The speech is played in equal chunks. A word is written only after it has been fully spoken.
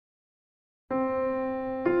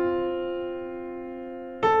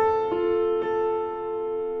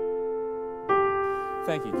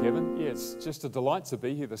Thank you, Kevin. Yeah, it's just a delight to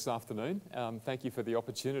be here this afternoon. Thank you for the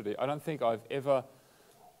opportunity. I don't think I've ever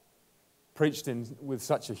preached with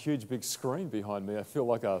such a huge big screen behind me. I feel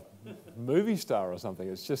like a movie star or something.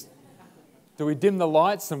 It's just, do we dim the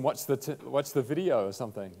lights and watch the video or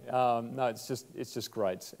something? No, it's just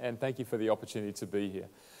great. And thank you for the opportunity to be here.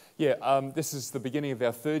 Yeah, this is the beginning of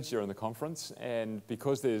our third year in the conference, and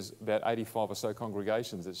because there's about 85 or so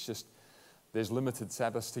congregations, there's limited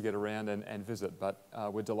Sabbaths to get around and visit, but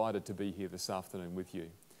we're delighted to be here this afternoon with you.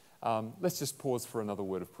 Let's just pause for another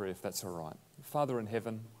word of prayer, if that's all right. Father in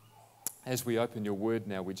heaven, as we open your word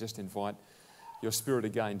now, we just invite your Spirit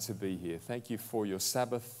again to be here. Thank you for your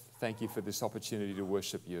Sabbath. Thank you for this opportunity to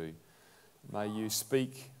worship you. May you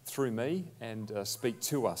speak through me and speak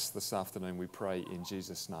to us this afternoon, we pray in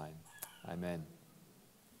Jesus' name. Amen.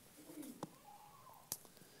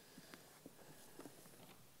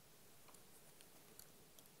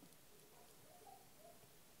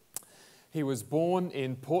 He was born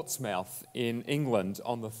in Portsmouth in England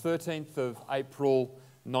on the 13th of April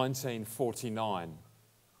 1949.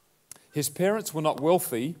 His parents were not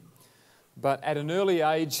wealthy, but at an early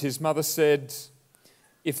age his mother said,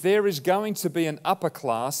 "If there is going to be an upper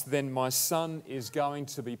class, then my son is going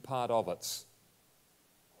to be part of it."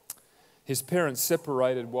 His parents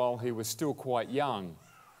separated while he was still quite young.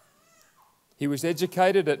 He was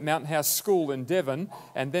educated at Mount House School in Devon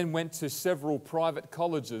and then went to several private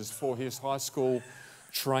colleges for his high school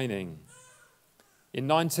training. In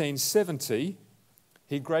 1970,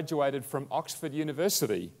 he graduated from Oxford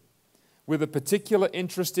University with a particular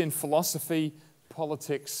interest in philosophy,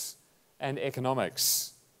 politics, and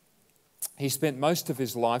economics. He spent most of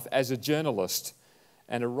his life as a journalist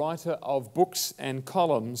and a writer of books and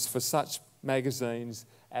columns for such magazines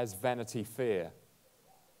as Vanity Fair.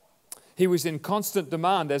 He was in constant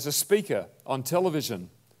demand as a speaker on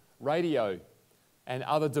television, radio, and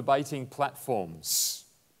other debating platforms.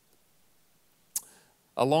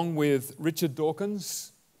 Along with Richard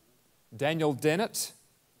Dawkins, Daniel Dennett,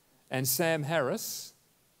 and Sam Harris,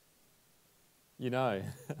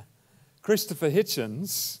 Christopher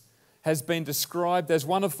Hitchens has been described as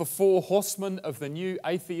one of the four horsemen of the new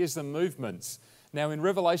atheism movement. Now, in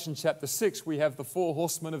Revelation chapter 6, we have the four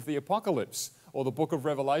horsemen of the apocalypse, or the book of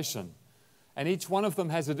Revelation. And each one of them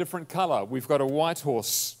has a different colour. We've got a white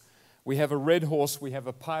horse, we have a red horse, we have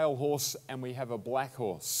a pale horse, and we have a black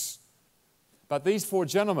horse. But these four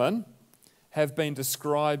gentlemen have been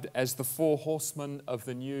described as the four horsemen of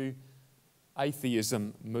the new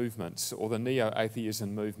atheism movements, or the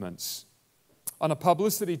neo-atheism movements. On a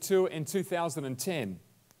publicity tour in 2010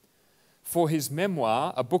 for his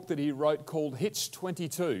memoir, a book that he wrote called Hitch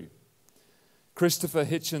 22, Christopher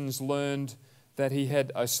Hitchens learned that he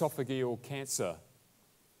had esophageal cancer.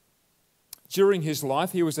 During his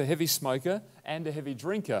life, he was a heavy smoker and a heavy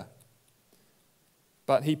drinker,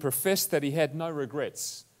 but he professed that he had no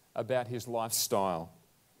regrets about his lifestyle.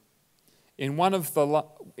 In one of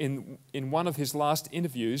his last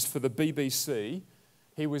interviews for the BBC,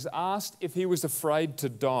 he was asked if he was afraid to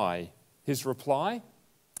die. His reply,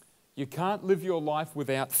 "You can't live your life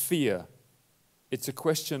without fear. It's a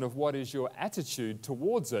question of what is your attitude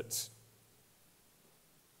towards it."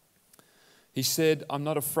 He said, "I'm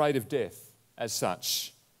not afraid of death as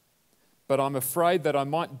such, but I'm afraid that I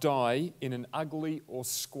might die in an ugly or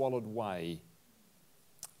squalid way.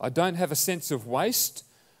 I don't have a sense of waste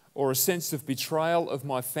or a sense of betrayal of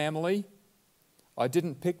my family. I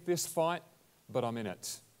didn't pick this fight, but I'm in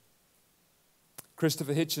it."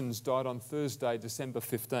 Christopher Hitchens died on Thursday, December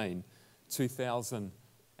 15,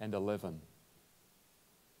 2011.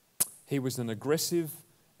 He was an aggressive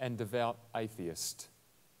and devout atheist.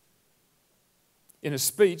 In a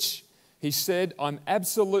speech, he said, "I'm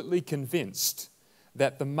absolutely convinced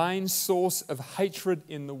that the main source of hatred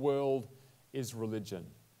in the world is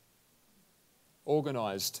religion.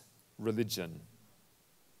 Organised religion."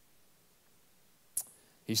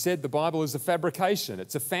 He said the Bible is a fabrication,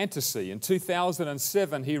 it's a fantasy. In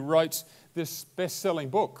 2007, he wrote this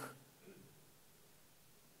best-selling book,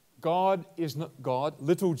 God,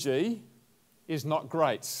 little g, is not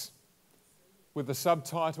great, with the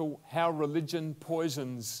subtitle, How Religion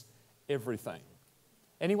Poisons Everything.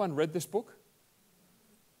 Anyone read this book?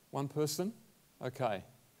 One person? Okay.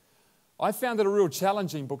 I found it a real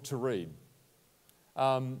challenging book to read.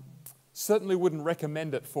 Certainly wouldn't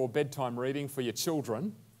recommend it for bedtime reading for your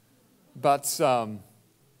children, but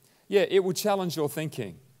it will challenge your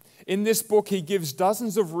thinking. In this book, he gives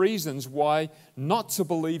dozens of reasons why not to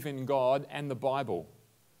believe in God and the Bible.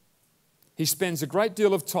 He spends a great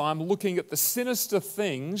deal of time looking at the sinister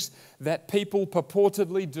things that people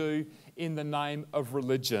purportedly do in the name of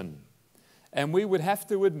religion. And we would have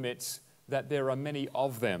to admit that there are many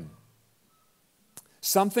of them.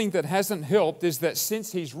 Something that hasn't helped is that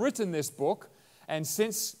since he's written this book and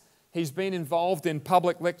since he's been involved in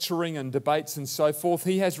public lecturing and debates and so forth,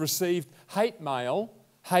 he has received hate mail,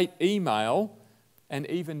 hate email, and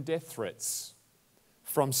even death threats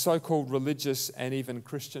from so-called religious and even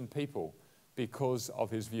Christian people because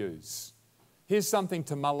of his views. Here's something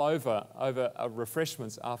to mull over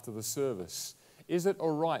refreshments after the service. Is it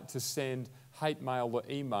all right to send hate mail or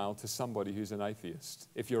email to somebody who's an atheist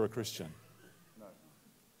if you're a Christian? No.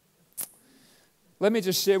 Let me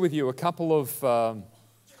just share with you a couple of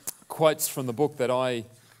quotes from the book that I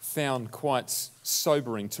found quite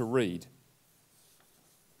sobering to read.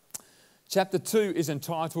 Chapter 2 is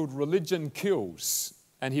entitled Religion Kills,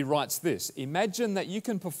 and he writes this: "Imagine that you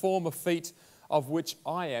can perform a feat of which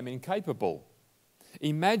I am incapable.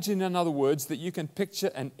 Imagine, in other words, that you can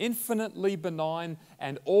picture an infinitely benign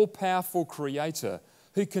and all-powerful creator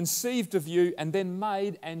who conceived of you and then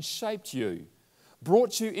made and shaped you,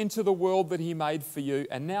 brought you into the world that he made for you,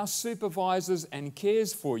 and now supervises and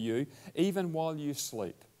cares for you even while you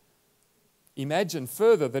sleep. Imagine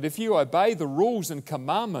further that if you obey the rules and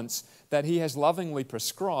commandments that he has lovingly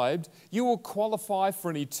prescribed, you will qualify for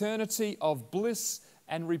an eternity of bliss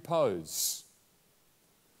and repose.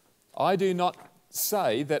 I do not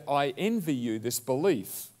say that I envy you this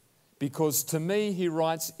belief, because to me," he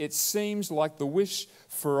writes, "it seems like the wish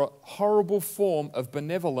for a horrible form of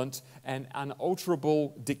benevolent and unalterable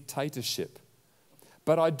dictatorship.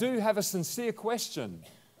 But I do have a sincere question.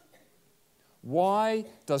 Why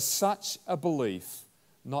does such a belief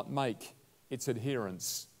not make its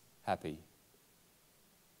adherents happy?"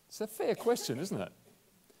 It's a fair question, isn't it?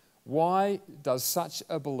 Why does such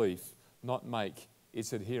a belief not make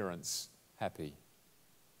its adherents happy?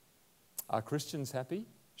 Are Christians happy?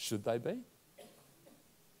 Should they be?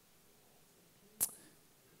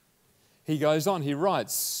 He goes on, he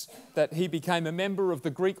writes that he became a member of the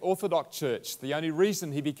Greek Orthodox Church. The only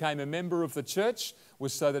reason he became a member of the church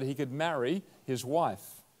was so that he could marry his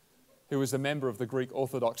wife, who was a member of the Greek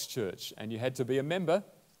Orthodox Church. And you had to be a member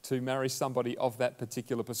to marry somebody of that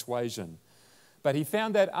particular persuasion. But he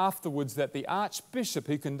found out afterwards that the archbishop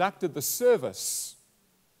who conducted the service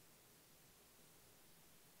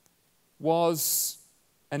was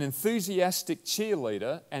an enthusiastic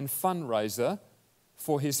cheerleader and fundraiser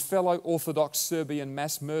for his fellow Orthodox Serbian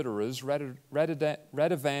mass murderers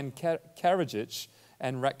Radovan Karadzic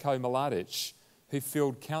and Ratko Mladic, who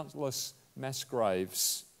filled countless mass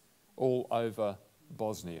graves all over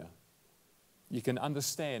Bosnia. You can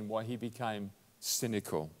understand why he became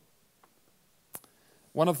cynical.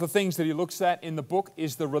 One of the things that he looks at in the book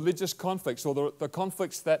is the religious conflicts, or the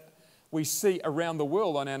conflicts that we see around the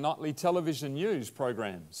world on our nightly television news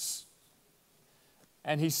programs.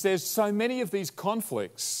 And he says so many of these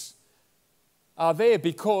conflicts are there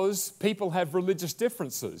because people have religious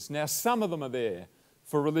differences. Now, some of them are there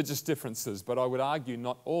for religious differences, but I would argue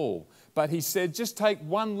not all. But he said, just take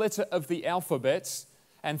one letter of the alphabet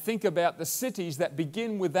and think about the cities that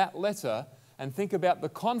begin with that letter, and think about the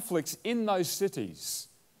conflicts in those cities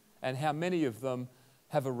and how many of them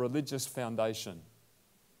have a religious foundation.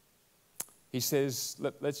 He says,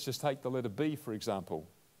 let's just take the letter B, for example.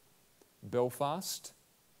 Belfast,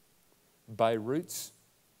 Beirut,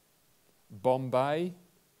 Bombay,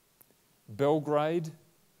 Belgrade,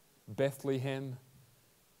 Bethlehem,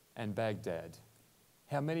 and Baghdad.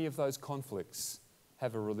 How many of those conflicts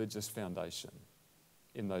have a religious foundation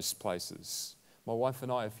in those places? My wife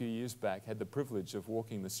and I, a few years back, had the privilege of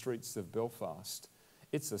walking the streets of Belfast.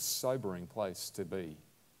 It's a sobering place to be.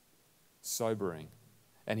 Sobering.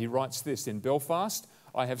 And he writes this: in Belfast,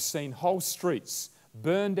 I have seen whole streets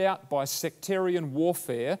burned out by sectarian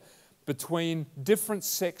warfare between different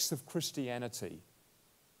sects of Christianity,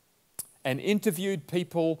 and interviewed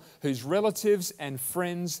people whose relatives and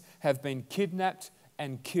friends have been kidnapped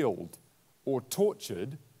and killed or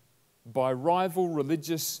tortured by rival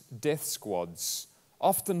religious death squads,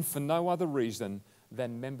 often for no other reason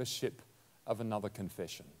than membership of another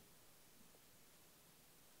confession.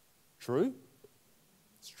 True?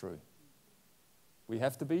 It's true. We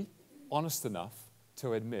have to be honest enough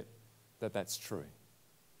to admit that that's true.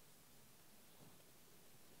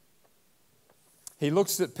 He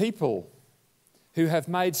looks at people who have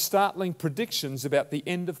made startling predictions about the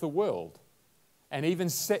end of the world and even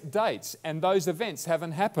set dates, and those events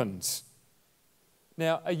haven't happened.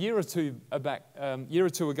 Now, a year or two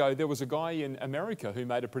ago, there was a guy in America who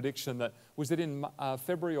made a prediction that, was it in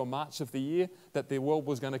February or March of the year, that the world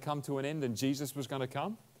was going to come to an end and Jesus was going to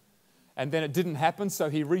come? And then it didn't happen, so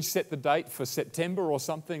he reset the date for September or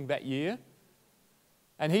something that year.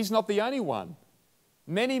 And he's not the only one.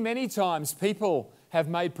 Many, many times people have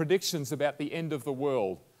made predictions about the end of the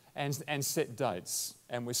world and set dates,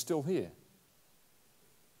 and we're still here.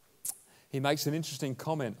 He makes an interesting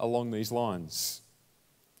comment along these lines.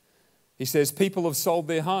 He says, people have sold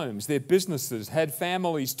their homes, their businesses, had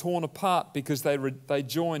families torn apart because they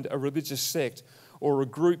joined a religious sect or a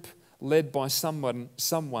group led by someone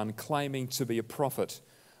claiming to be a prophet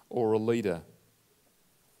or a leader.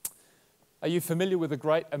 Are you familiar with the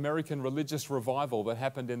great American religious revival that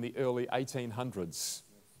happened in the early 1800s?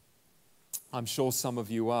 I'm sure some of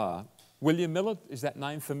you are. William Miller, is that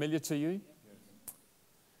name familiar to you?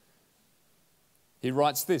 He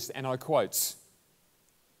writes this, and I quote,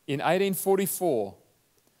 in 1844,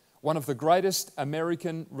 one of the greatest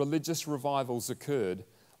American religious revivals occurred,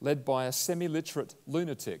 led by a semi-literate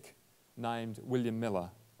lunatic named William Miller.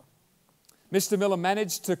 Mr. Miller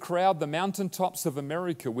managed to crowd the mountaintops of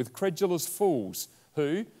America with credulous fools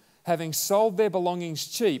who, having sold their belongings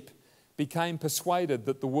cheap, became persuaded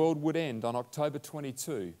that the world would end on October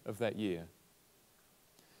 22 of that year.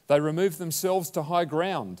 They removed themselves to high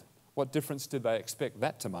ground. What difference did they expect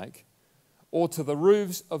that to make? Or to the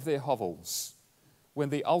roofs of their hovels. When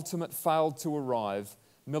the ultimate failed to arrive,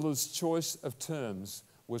 Miller's choice of terms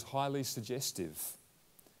was highly suggestive.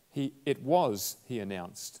 It was, he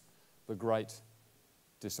announced, the great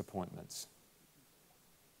disappointment.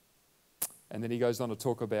 And then he goes on to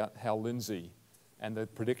talk about Hal Lindsey and the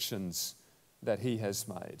predictions that he has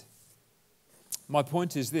made. My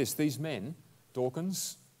point is this, these men,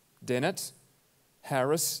 Dawkins, Dennett,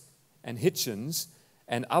 Harris, and Hitchens,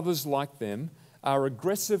 and others like them, are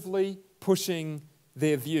aggressively pushing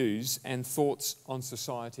their views and thoughts on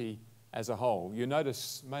society as a whole. You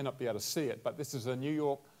notice, may not be able to see it, but this is a New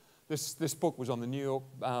York, this book was on the New York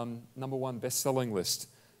 #1 best-selling list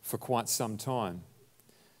for quite some time.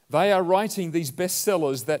 They are writing these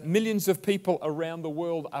bestsellers that millions of people around the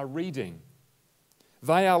world are reading.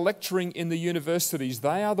 They are lecturing in the universities.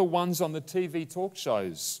 They are the ones on the TV talk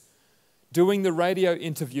shows, doing the radio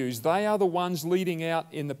interviews. They are the ones leading out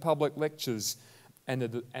in the public lectures and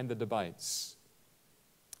the debates.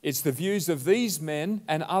 It's the views of these men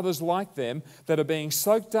and others like them that are being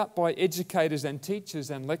soaked up by educators and teachers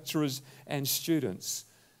and lecturers and students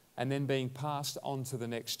and then being passed on to the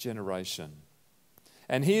next generation.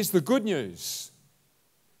 And here's the good news.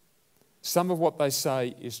 Some of what they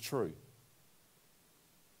say is true.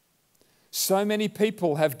 So many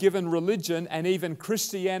people have given religion and even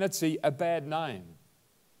Christianity a bad name.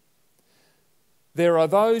 There are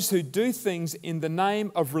those who do things in the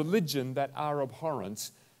name of religion that are abhorrent,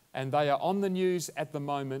 and they are on the news at the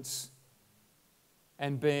moment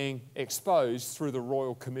and being exposed through the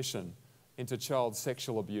Royal Commission into child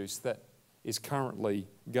sexual abuse that is currently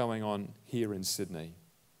going on here in Sydney.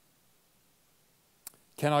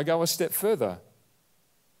 Can I go a step further?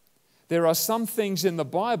 There are some things in the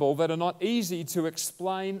Bible that are not easy to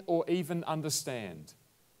explain or even understand.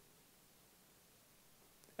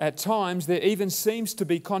 At times, there even seems to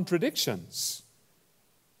be contradictions.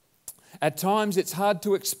 At times, it's hard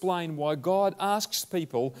to explain why God asks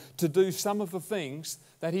people to do some of the things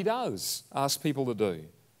that He does ask people to do.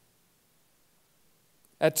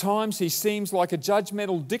 At times, He seems like a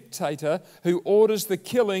judgmental dictator who orders the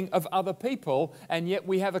killing of other people, and yet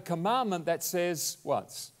we have a commandment that says,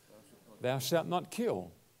 what? Thou shalt not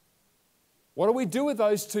kill. What do we do with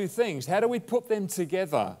those two things? How do we put them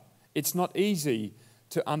together? It's not easy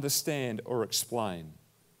to understand or explain.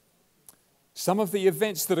 Some of the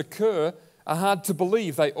events that occur are hard to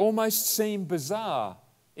believe. They almost seem bizarre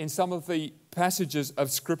in some of the passages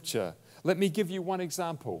of Scripture. Let me give you one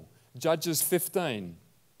example. Judges 15.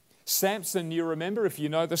 Samson, you remember, if you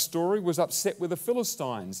know the story, was upset with the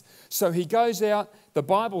Philistines. So he goes out, the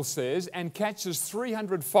Bible says, and catches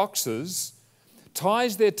 300 foxes,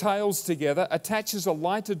 ties their tails together, attaches a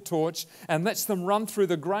lighted torch, and lets them run through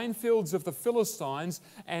the grain fields of the Philistines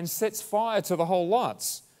and sets fire to the whole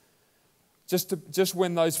lot, just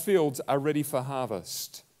when those fields are ready for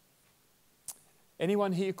harvest.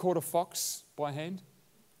 Anyone here caught a fox by hand?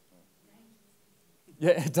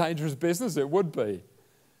 Yeah, dangerous business, it would be.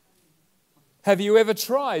 Have you ever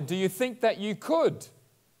tried? Do you think that you could?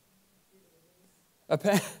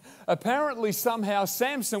 Apparently, somehow,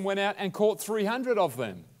 Samson went out and caught 300 of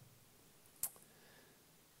them.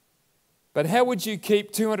 But how would you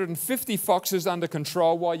keep 250 foxes under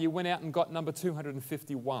control while you went out and got number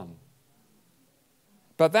 251?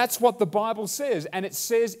 But that's what the Bible says, and it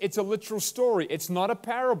says it's a literal story. It's not a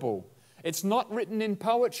parable. It's not written in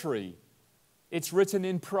poetry. It's written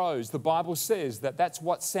in prose. The Bible says that that's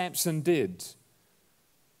what Samson did.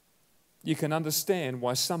 you can understand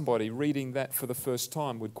why somebody reading that for the first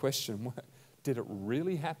time would question, did it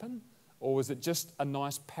really happen? Or was it just a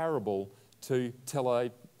nice parable to tell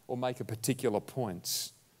or make a particular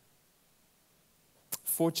point?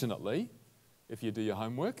 Fortunately, if you do your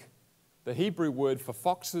homework, the Hebrew word for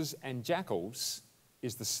foxes and jackals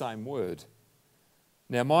is the same word.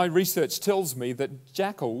 Now, my research tells me that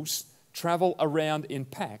jackals travel around in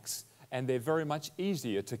packs and they're very much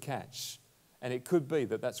easier to catch. And it could be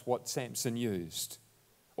that that's what Samson used.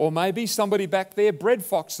 Or maybe somebody back there bred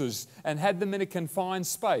foxes and had them in a confined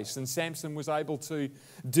space and Samson was able to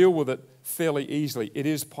deal with it fairly easily. It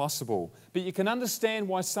is possible. But you can understand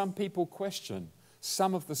why some people question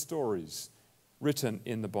some of the stories written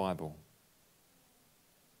in the Bible.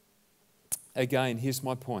 Again, here's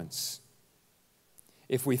my points.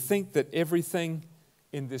 If we think that everything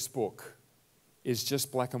in this book is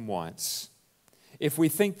just black and whites, if we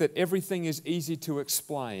think that everything is easy to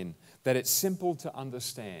explain, that it's simple to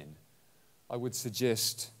understand, I would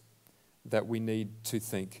suggest that we need to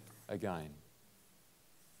think again.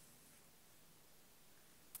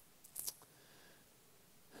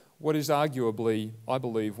 What is arguably, I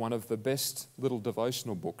believe, one of the best little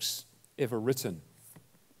devotional books ever written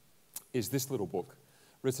is this little book,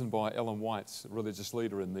 written by Ellen White, a religious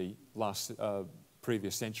leader in the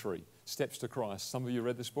previous century, Steps to Christ. Some of you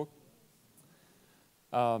read this book?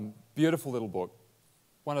 Beautiful little book.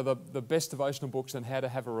 One of the best devotional books on how to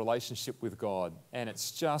have a relationship with God. And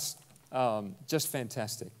it's just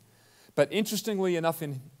fantastic. But interestingly enough,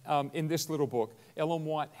 in this little book, Ellen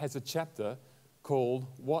White has a chapter called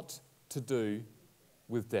What to Do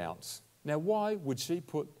with Doubts. Now, why would she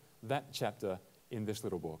put that chapter in this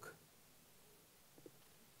little book?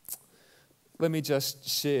 Let me just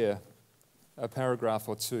share a paragraph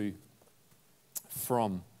or two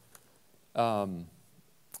from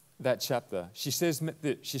that chapter. She says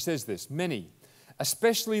this: many,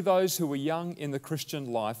 especially those who are young in the Christian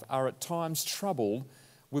life, are at times troubled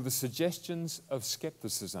with the suggestions of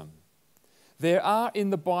skepticism. There are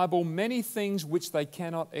in the Bible many things which they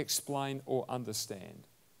cannot explain or understand.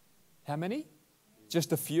 How many?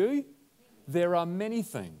 Just a few? There are many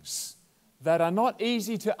things that are not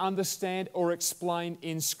easy to understand or explain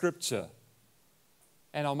in Scripture.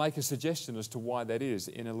 And I'll make a suggestion as to why that is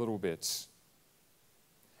in a little bit.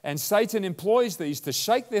 And Satan employs these to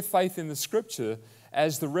shake their faith in the Scripture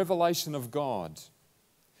as the revelation of God.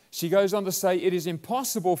 She goes on to say, it is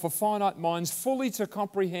impossible for finite minds fully to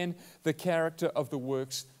comprehend the character of the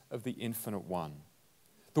works of the Infinite One.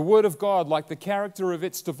 The Word of God, like the character of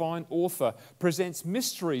its divine author, presents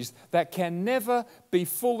mysteries that can never be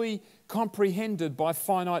fully comprehended by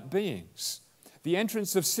finite beings. The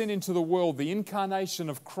entrance of sin into the world, the incarnation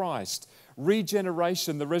of Christ,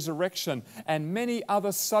 regeneration, the resurrection, and many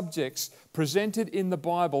other subjects presented in the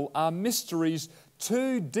Bible are mysteries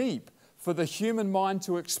too deep for the human mind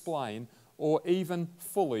to explain or even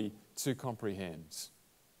fully to comprehend.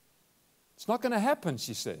 It's not going to happen,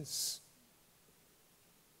 she says.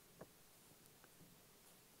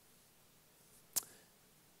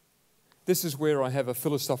 This is where I have a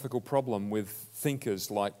philosophical problem with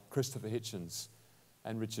thinkers like Christopher Hitchens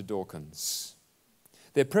and Richard Dawkins.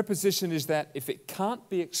 Their preposition is that if it can't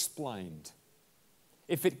be explained,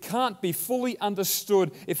 if it can't be fully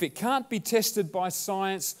understood, if it can't be tested by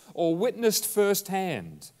science or witnessed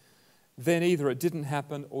firsthand, then either it didn't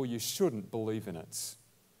happen or you shouldn't believe in it.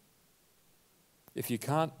 If you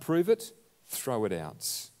can't prove it, throw it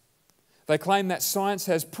out. They claim that science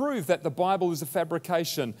has proved that the Bible is a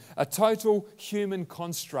fabrication, a total human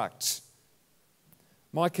construct.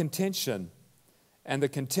 My contention, and the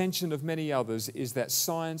contention of many others, is that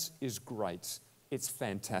science is great. It's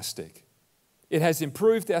fantastic. It has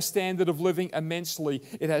improved our standard of living immensely.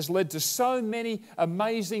 It has led to so many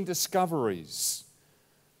amazing discoveries.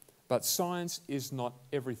 But science is not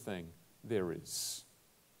everything there is.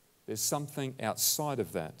 There's something outside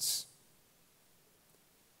of that.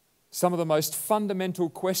 Some of the most fundamental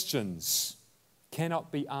questions cannot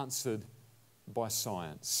be answered by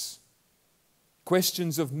science.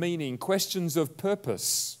 Questions of meaning, questions of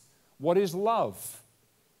purpose. What is love?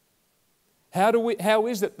 How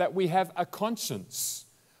is it that we have a conscience?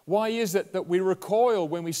 Why is it that we recoil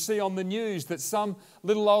when we see on the news that some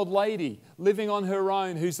little old lady living on her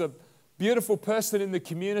own, who's a beautiful person in the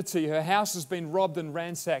community, her house has been robbed and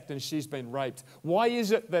ransacked and she's been raped? Why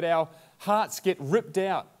is it that our hearts get ripped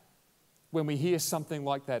out when we hear something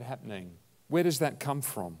like that happening? Where does that come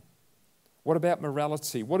from? What about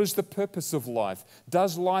morality? What is the purpose of life?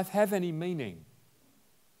 Does life have any meaning?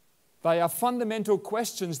 They are fundamental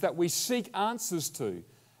questions that we seek answers to,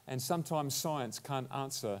 And sometimes science can't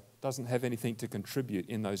answer, doesn't have anything to contribute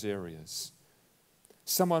in those areas.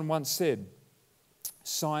 Someone once said,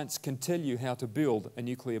 science can tell you how to build a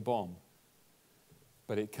nuclear bomb,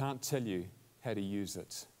 but it can't tell you how to use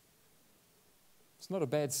it. It's not a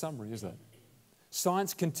bad summary, is it?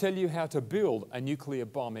 Science can tell you how to build a nuclear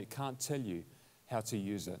bomb. It can't tell you how to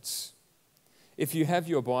use it. If you have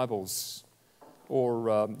your Bibles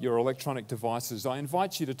or your electronic devices, I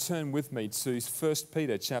invite you to turn with me to 1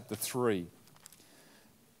 Peter chapter 3.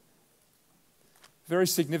 Very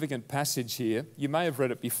significant passage here. You may have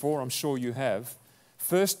read it before, I'm sure you have.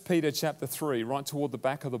 1 Peter chapter 3, right toward the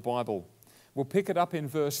back of the Bible. We'll pick it up in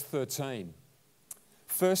verse 13.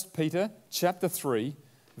 1 Peter chapter 3,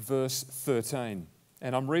 verse 13.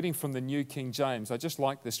 And I'm reading from the New King James. I just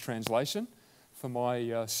like this translation for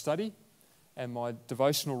my study and my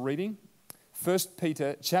devotional reading. 1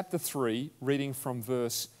 Peter chapter 3, reading from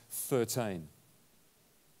verse 13.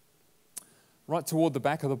 Right toward the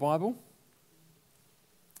back of the Bible.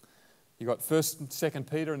 You've got 1st and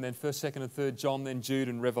 2nd Peter, and then 1st, 2nd and 3rd John, then Jude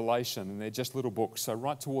and Revelation, and they're just little books. So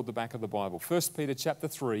right toward the back of the Bible. 1 Peter chapter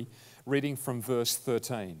 3, reading from verse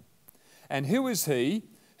 13. And who is he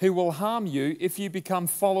who will harm you if you become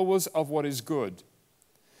followers of what is good?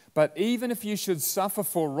 But even if you should suffer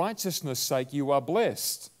for righteousness' sake, you are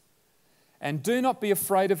blessed. And do not be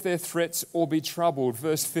afraid of their threats or be troubled.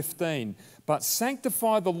 Verse 15. But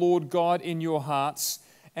sanctify the Lord God in your hearts.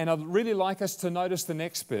 And I'd really like us to notice the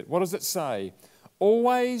next bit. What does it say?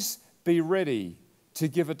 Always be ready to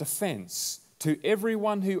give a defense to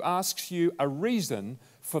everyone who asks you a reason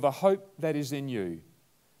for the hope that is in you.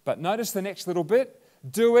 But notice the next little bit.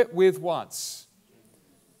 Do it with what?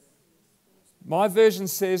 My version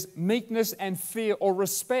says meekness and fear or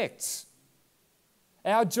respect.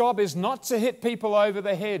 Our job is not to hit people over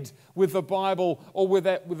the head with the Bible or with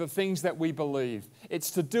the things that we believe.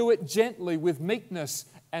 It's to do it gently with meekness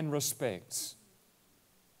and respect.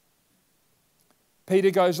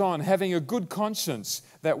 Peter goes on, having a good conscience,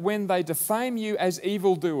 that when they defame you as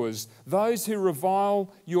evildoers, those who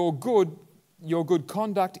revile your good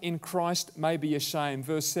conduct in Christ may be ashamed.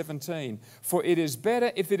 Verse 17, for it is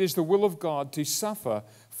better, if it is the will of God, to suffer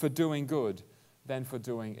for doing good than for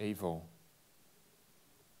doing evil.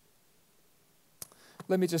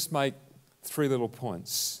 Let me just make 3 little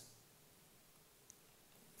points.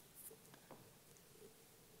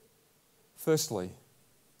 Firstly,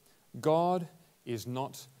 God is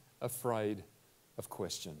not afraid of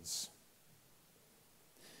questions.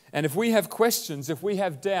 And if we have questions, if we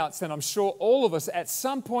have doubts, then I'm sure all of us at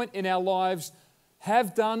some point in our lives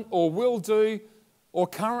have done or will do or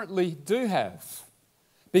currently do have.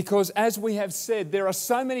 Because as we have said, there are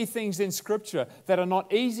so many things in Scripture that are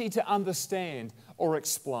not easy to understand or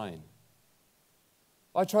explain.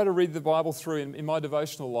 I try to read the Bible through in my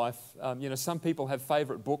devotional life. Some people have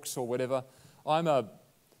favourite books or whatever. I'm a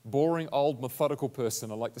boring, old, methodical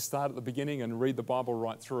person. I like to start at the beginning and read the Bible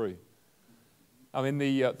right through. I'm in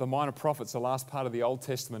the Minor Prophets, the last part of the Old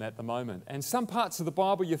Testament at the moment. And some parts of the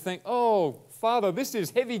Bible you think, oh, Father, this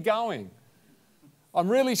is heavy going. I'm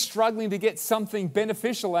really struggling to get something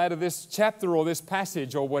beneficial out of this chapter or this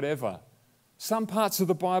passage or whatever. Some parts of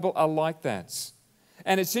the Bible are like that.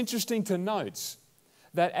 And it's interesting to note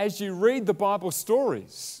that as you read the Bible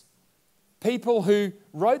stories, people who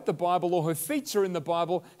wrote the Bible or who feature in the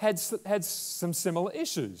Bible had some similar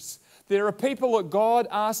issues. There are people that God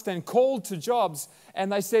asked and called to jobs,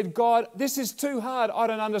 and they said, God, this is too hard. I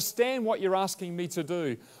don't understand what you're asking me to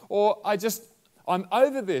do. Or I'm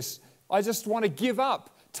over this. I just want to give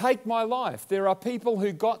up. Take my life. There are people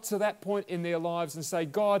who got to that point in their lives and say,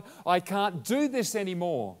 God, I can't do this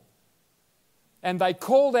anymore. And they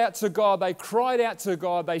called out to God. They cried out to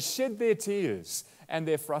God. They shed their tears and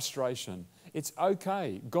their frustration. It's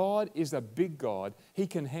okay. God is a big God. He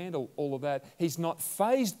can handle all of that. He's not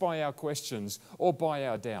fazed by our questions or by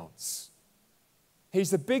our doubts.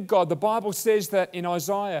 He's a big God. The Bible says that in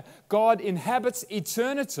Isaiah, God inhabits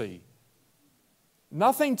eternity.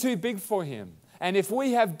 Nothing too big for him. And if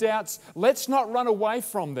we have doubts, let's not run away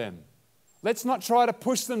from them. Let's not try to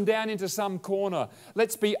push them down into some corner.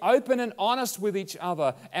 Let's be open and honest with each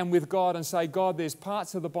other and with God and say, God, there's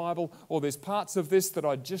parts of the Bible or there's parts of this that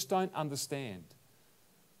I just don't understand.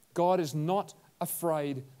 God is not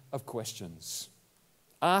afraid of questions.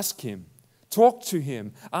 Ask Him. Talk to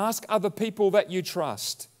Him. Ask other people that you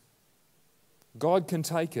trust. God can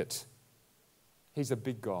take it. He's a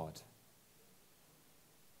big God.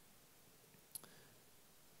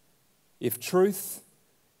 If truth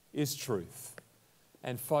is truth,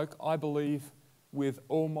 and folk, I believe with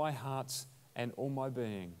all my heart and all my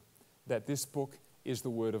being that this book is the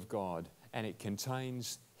Word of God and it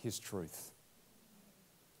contains His truth.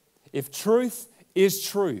 If truth is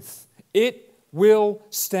truth, it will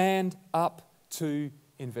stand up to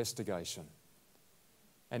investigation.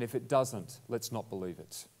 And if it doesn't, let's not believe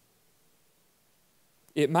it.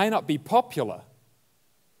 It may not be popular,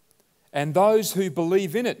 and those who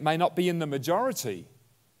believe in it may not be in the majority,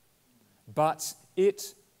 but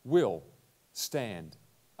it will stand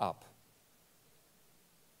up.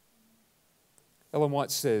 Ellen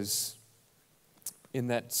White says in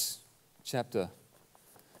that chapter,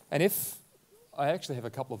 and if I actually have a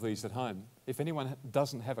couple of these at home, if anyone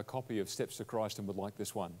doesn't have a copy of Steps to Christ and would like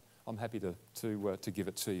this one, I'm happy to give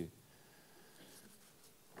it to you.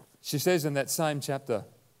 She says in that same chapter,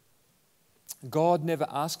 God never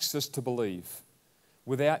asks us to believe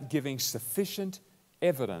without giving sufficient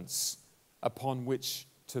evidence upon which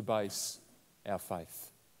to base our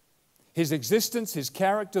faith. His existence, His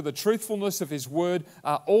character, the truthfulness of His word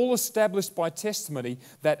are all established by testimony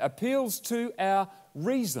that appeals to our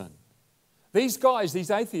reason. These guys,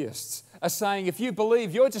 these atheists, are saying if you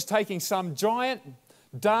believe, you're just taking some giant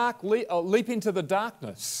dark leap into the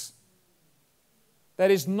darkness.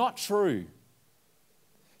 That is not true.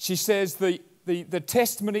 She says the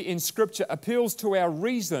testimony in Scripture appeals to our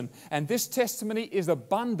reason, and this testimony is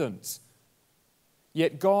abundant.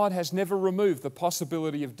 Yet God has never removed the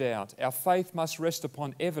possibility of doubt. Our faith must rest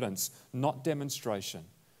upon evidence, not demonstration.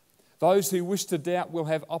 Those who wish to doubt will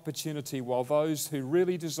have opportunity, while those who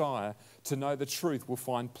really desire to know the truth will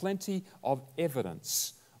find plenty of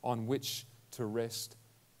evidence on which to rest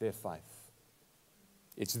their faith.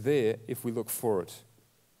 It's there if we look for it.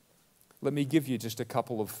 Let me give you just a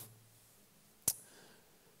couple of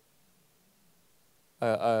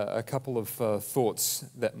thoughts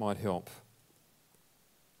that might help.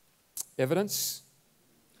 Evidence,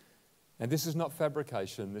 and this is not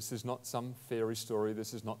fabrication, this is not some fairy story,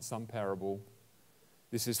 this is not some parable,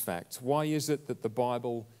 this is fact. Why is it that the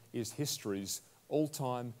Bible is history's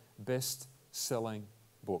all-time best-selling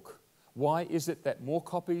book? Why is it that more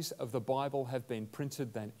copies of the Bible have been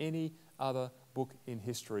printed than any other book in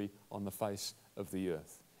history on the face of the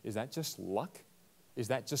earth? Is that just luck? Is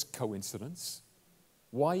that just coincidence?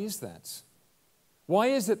 Why is that? Why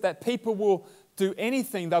is it that people will do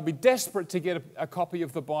anything? They'll be desperate to get a copy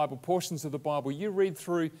of the Bible, portions of the Bible. You read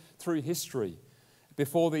through history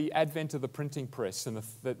before the advent of the printing press and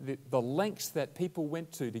the lengths that people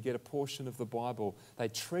went to get a portion of the Bible. They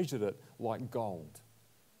treasured it like gold.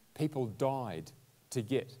 People died to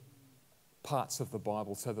get parts of the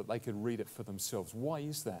Bible so that they could read it for themselves. Why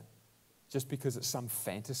is that? Just because it's some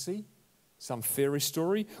fantasy? Some fairy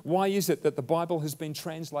story? Why is it that the Bible has been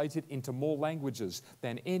translated into more languages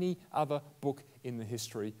than any other book in the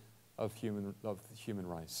history of the human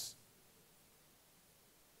race?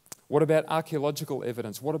 What about archaeological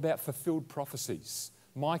evidence? What about fulfilled prophecies?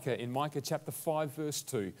 In Micah chapter 5 verse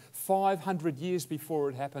 2, 500 years before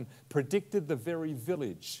it happened, predicted the very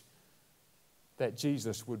village that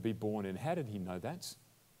Jesus would be born in. How did he know that?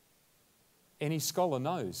 Any scholar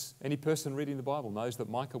knows, any person reading the Bible knows that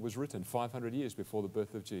Micah was written 500 years before the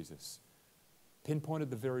birth of Jesus.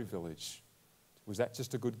 Pinpointed the very village. Was that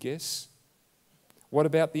just a good guess? What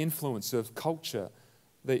about the influence of culture,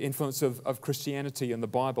 the influence of Christianity and the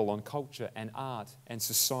Bible on culture and art and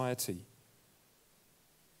society?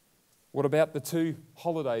 What about the two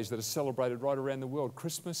holidays that are celebrated right around the world,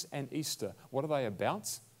 Christmas and Easter? What are they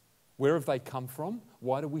about? Where have they come from?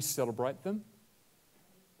 Why do we celebrate them?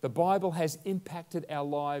 The Bible has impacted our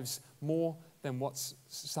lives more than what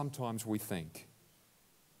sometimes we think.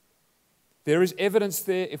 There is evidence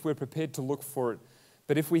there if we're prepared to look for it.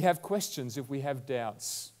 But if we have questions, if we have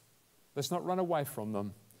doubts, let's not run away from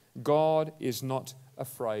them. God is not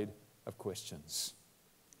afraid of questions.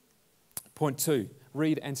 Point 2,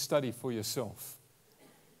 read and study for yourself.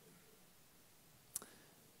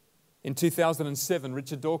 In 2007,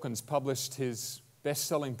 Richard Dawkins published his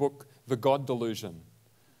best-selling book, The God Delusion.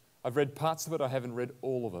 I've read parts of it, I haven't read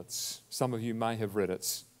all of it. Some of you may have read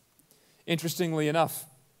it. Interestingly enough,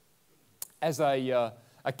 as a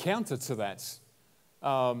counter to that,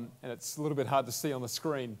 and it's a little bit hard to see on the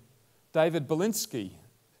screen, David Belinsky,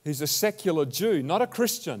 who's a secular Jew, not a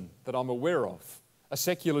Christian that I'm aware of, a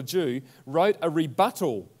secular Jew, wrote a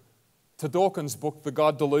rebuttal to Dawkins' book, The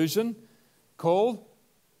God Delusion, called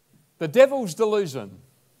The Devil's Delusion.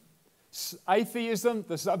 Atheism,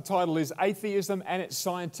 the subtitle is Atheism and its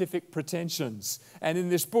Scientific Pretensions. And in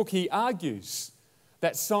this book he argues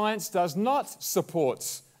that science does not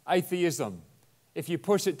support atheism if you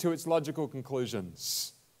push it to its logical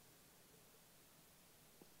conclusions.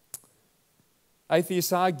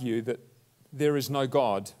 Atheists argue that there is no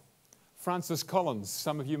God Francis Collins.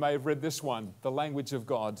 Some of you may have read this one, The Language of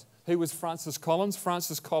God. Who was Francis Collins?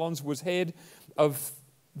 Francis Collins was head of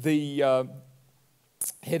the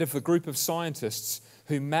group of scientists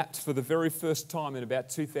who mapped for the very first time in about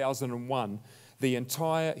 2001 the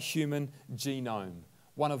entire human genome.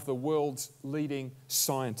 One of the world's leading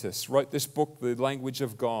scientists wrote this book, The Language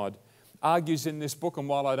of God. Argues in this book, and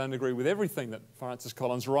while I don't agree with everything that Francis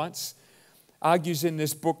Collins writes, argues in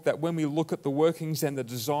this book that when we look at the workings and the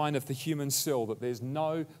design of the human cell, that there's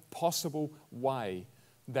no possible way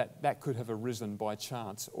that that could have arisen by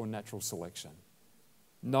chance or natural selection.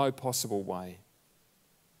 No possible way.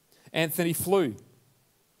 Anthony Flew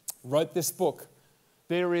wrote this book.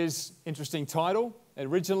 There is, interesting title,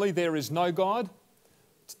 originally There Is No God.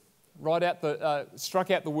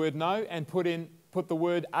 Struck out the word no and put the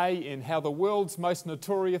word A in, how the world's most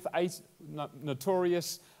notorious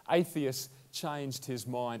atheist changed his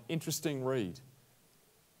mind. Interesting read.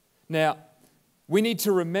 Now, we need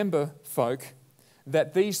to remember, folk,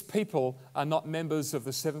 that these people are not members of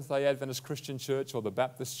the Seventh-day Adventist Christian Church or the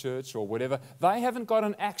Baptist Church or whatever. They haven't got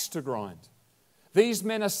an axe to grind. These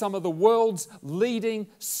men are some of the world's leading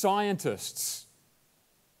scientists,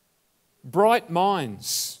 bright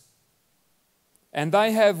minds. And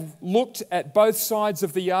they have looked at both sides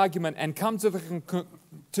of the argument and come to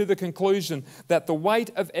the conclusion that the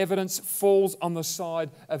weight of evidence falls on the side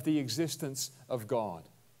of the existence of God.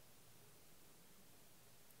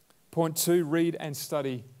 Point 2, read and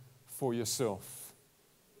study for yourself.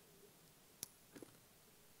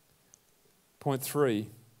 Point 3,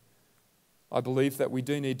 I believe that we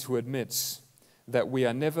do need to admit that we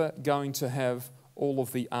are never going to have all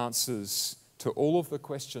of the answers to all of the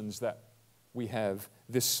questions that we have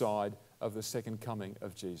this side of the second coming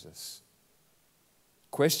of Jesus.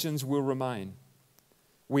 Questions will remain.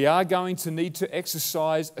 We are going to need to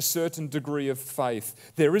exercise a certain degree of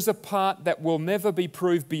faith. There is a part that will never be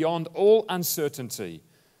proved beyond all uncertainty,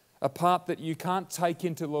 a part that you can't take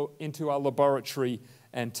into our laboratory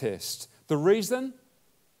and test. The reason?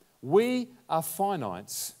 We are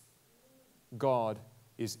finite. God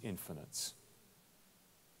is infinite.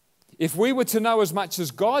 If we were to know as much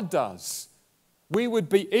as God does, we would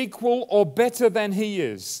be equal or better than He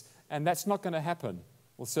is. And that's not going to happen.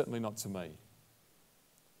 Well, certainly not to me.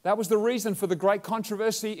 That was the reason for the great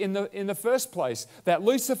controversy in the first place, that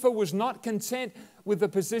Lucifer was not content with the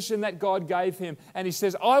position that God gave him. And he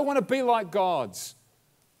says, I want to be like God.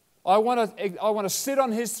 I want to sit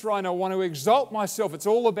on His throne. I want to exalt myself. It's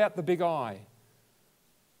all about the big I.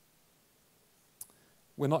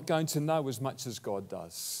 We're not going to know as much as God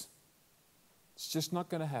does. It's just not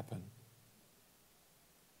going to happen.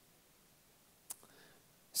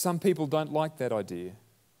 Some people don't like that idea.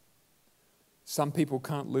 Some people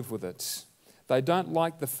can't live with it. They don't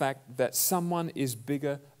like the fact that someone is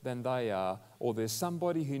bigger than they are, or there's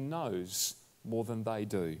somebody who knows more than they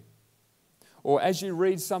do. Or as you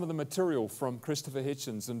read some of the material from Christopher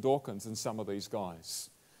Hitchens and Dawkins and some of these guys,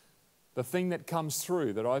 the thing that comes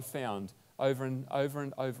through that I've found over and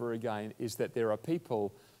over again is that there are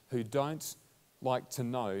people who don't like to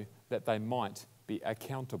know that they might be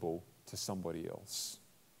accountable to somebody else.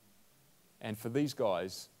 And for these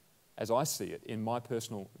guys, as I see it, in my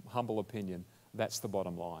personal humble opinion, that's the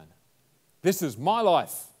bottom line. This is my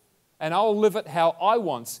life, and I'll live it how I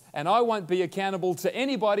want, and I won't be accountable to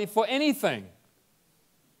anybody for anything.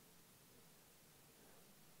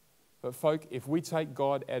 But folk, if we take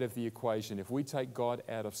God out of the equation, if we take God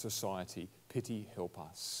out of society, pity help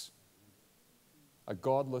us. A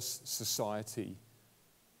godless society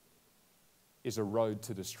is a road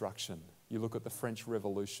to destruction. You look at the French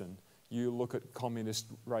Revolution. You look at communist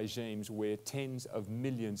regimes where tens of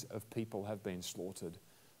millions of people have been slaughtered.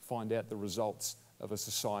 Find out the results of a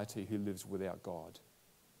society who lives without God.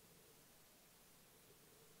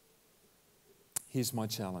 Here's my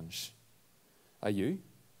challenge. Are you?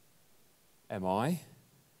 Am I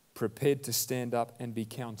prepared to stand up and be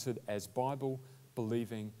counted as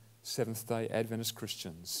Bible-believing Seventh-day Adventist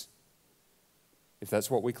Christians? If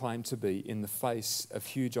that's what we claim to be, in the face of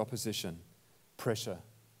huge opposition, pressure,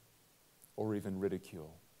 or even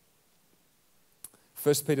ridicule.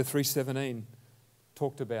 1 Peter 3:17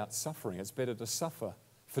 talked about suffering. It's better to suffer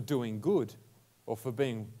for doing good or for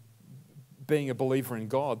being a believer in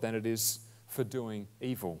God than it is for doing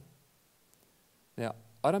evil. Now,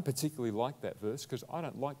 I don't particularly like that verse because I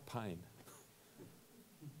don't like pain.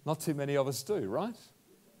 Not too many of us do, right?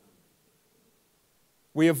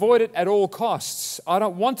 We avoid it at all costs. I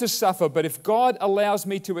don't want to suffer, but if God allows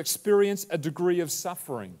me to experience a degree of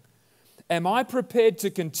suffering, am I prepared to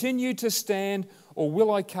continue to stand, or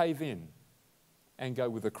will I cave in and go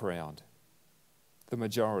with the crowd, the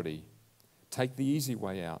majority? Take the easy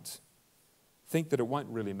way out. Think that it won't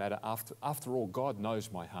really matter. After all, God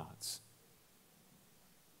knows my heart.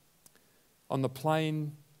 On the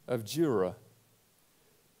plain of Dura,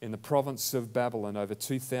 in the province of Babylon, over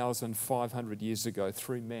 2,500 years ago,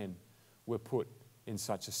 3 men were put in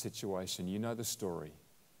such a situation. You know the story.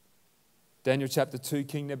 Daniel chapter 2,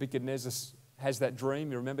 King Nebuchadnezzar has that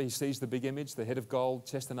dream. You remember, he sees the big image, the head of gold,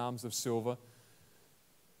 chest and arms of silver,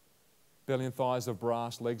 belly and thighs of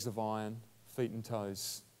brass, legs of iron, feet and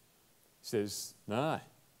toes. He says, no,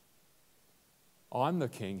 I'm the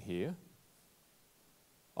king here.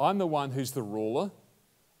 I'm the one who's the ruler.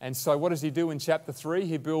 And so what does he do in chapter 3?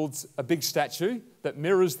 He builds a big statue that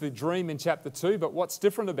mirrors the dream in chapter 2, but what's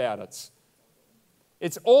different about it?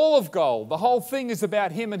 It's all of gold. The whole thing is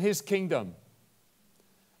about him and his kingdom.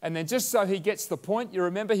 And then just so he gets the point, you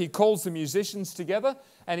remember he calls the musicians together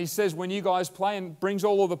and he says, when you guys play, and brings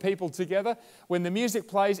all of the people together, when the music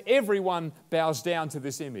plays, everyone bows down to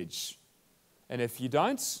this image. And if you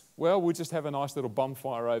don't, well, we'll just have a nice little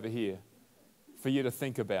bonfire over here for you to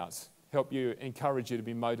think about, help you, encourage you to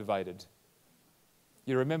be motivated.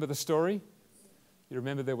 You remember the story? You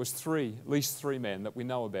remember there was at least three men that we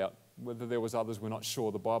know about. Whether there was others, we're not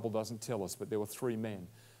sure. The Bible doesn't tell us, but there were 3 men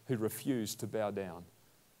who refused to bow down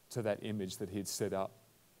to that image that he'd set up.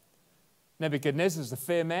 Nebuchadnezzar's a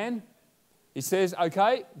fair man. He says,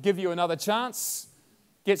 okay, give you another chance.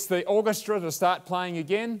 Gets the orchestra to start playing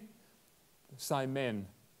again. The same men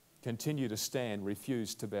continue to stand,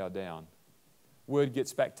 refuse to bow down. Word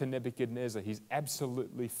gets back to Nebuchadnezzar. He's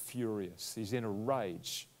absolutely furious. He's in a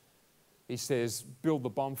rage. He says, build the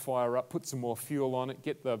bonfire up, put some more fuel on it,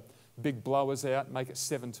 get the big blowers out, make it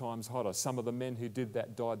 7 times hotter. Some of the men who did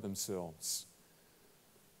that died themselves.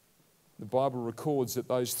 The Bible records that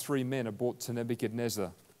those 3 men are brought to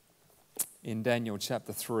Nebuchadnezzar in Daniel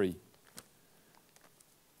chapter 3.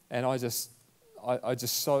 And I'm just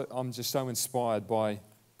so inspired by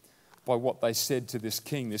what they said to this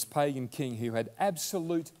king, this pagan king who had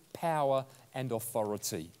absolute power and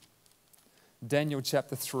authority. Daniel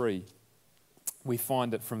chapter 3, we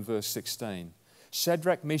find it from verse 16.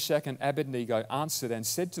 Shadrach, Meshach, and Abednego answered and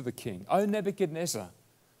said to the king, O Nebuchadnezzar,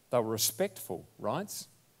 they were respectful, right?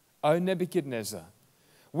 O Nebuchadnezzar,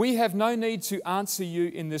 we have no need to answer you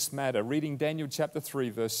in this matter. Reading Daniel chapter 3,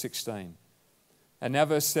 verse 16. And now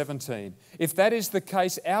verse 17. If that is the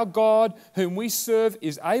case, our God, whom we serve,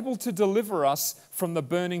 is able to deliver us from the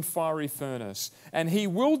burning fiery furnace, and he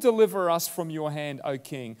will deliver us from your hand, O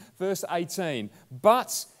king. Verse 18.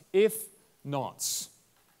 But if not,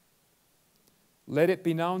 let it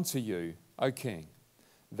be known to you, O king,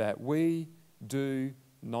 that we do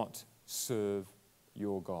not serve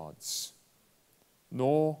your gods,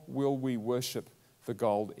 nor will we worship the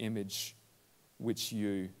gold image which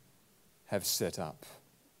you have set up.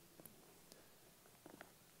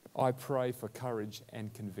 I pray for courage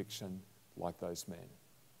and conviction like those men.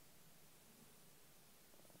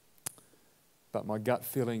 But my gut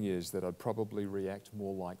feeling is that I'd probably react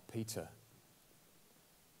more like Peter,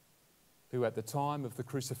 who at the time of the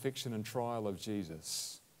crucifixion and trial of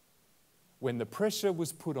Jesus, when the pressure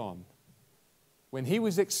was put on, when he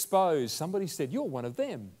was exposed, somebody said, you're one of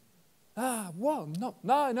them. No,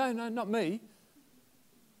 not me.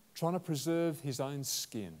 Trying to preserve his own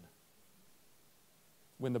skin.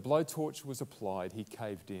 When the blowtorch was applied, he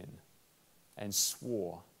caved in and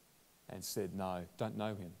swore and said, no, don't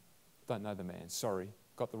know him. Don't know the man. Sorry,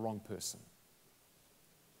 got the wrong person.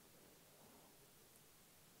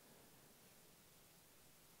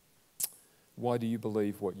 Why do you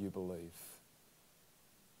believe what you believe?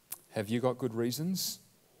 Have you got good reasons?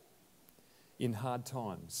 In hard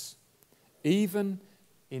times, even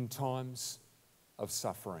in times of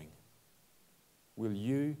suffering, will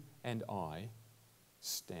you and I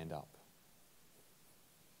stand up?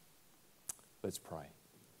 Let's pray.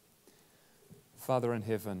 Father in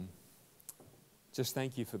heaven, just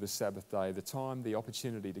thank you for the Sabbath day, the time, the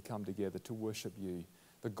opportunity to come together to worship you,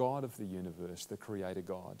 the God of the universe, the Creator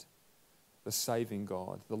God, the saving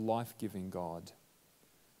God, the life-giving God,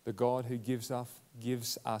 the God who gives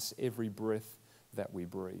us every breath that we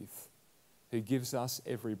breathe, who gives us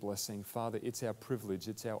every blessing. Father, it's our privilege,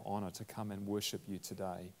 it's our honor to come and worship you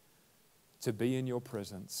today, to be in your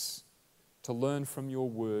presence, to learn from your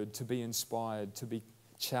word, to be inspired, to be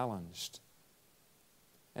challenged.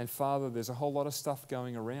 And Father, there's a whole lot of stuff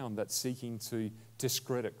going around that's seeking to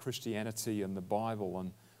discredit Christianity and the Bible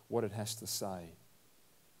and what it has to say.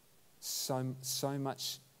 So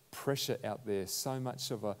much pressure out there, so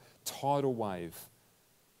much of a tidal wave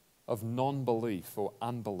of non-belief or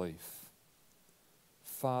unbelief.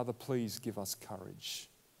 Father, please give us courage.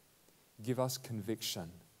 Give us conviction.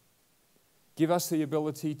 Give us the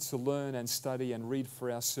ability to learn and study and read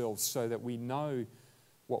for ourselves so that we know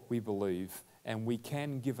what we believe and we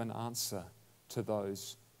can give an answer to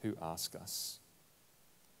those who ask us.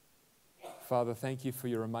 Father, thank you for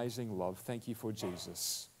your amazing love. Thank you for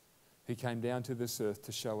Jesus, who came down to this earth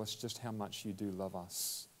to show us just how much you do love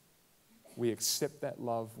us. We accept that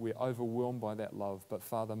love. We're overwhelmed by that love. But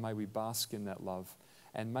Father, may we bask in that love.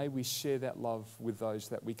 And may we share that love with those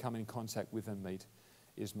that we come in contact with and meet,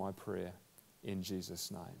 is my prayer in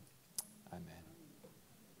Jesus' name. Amen.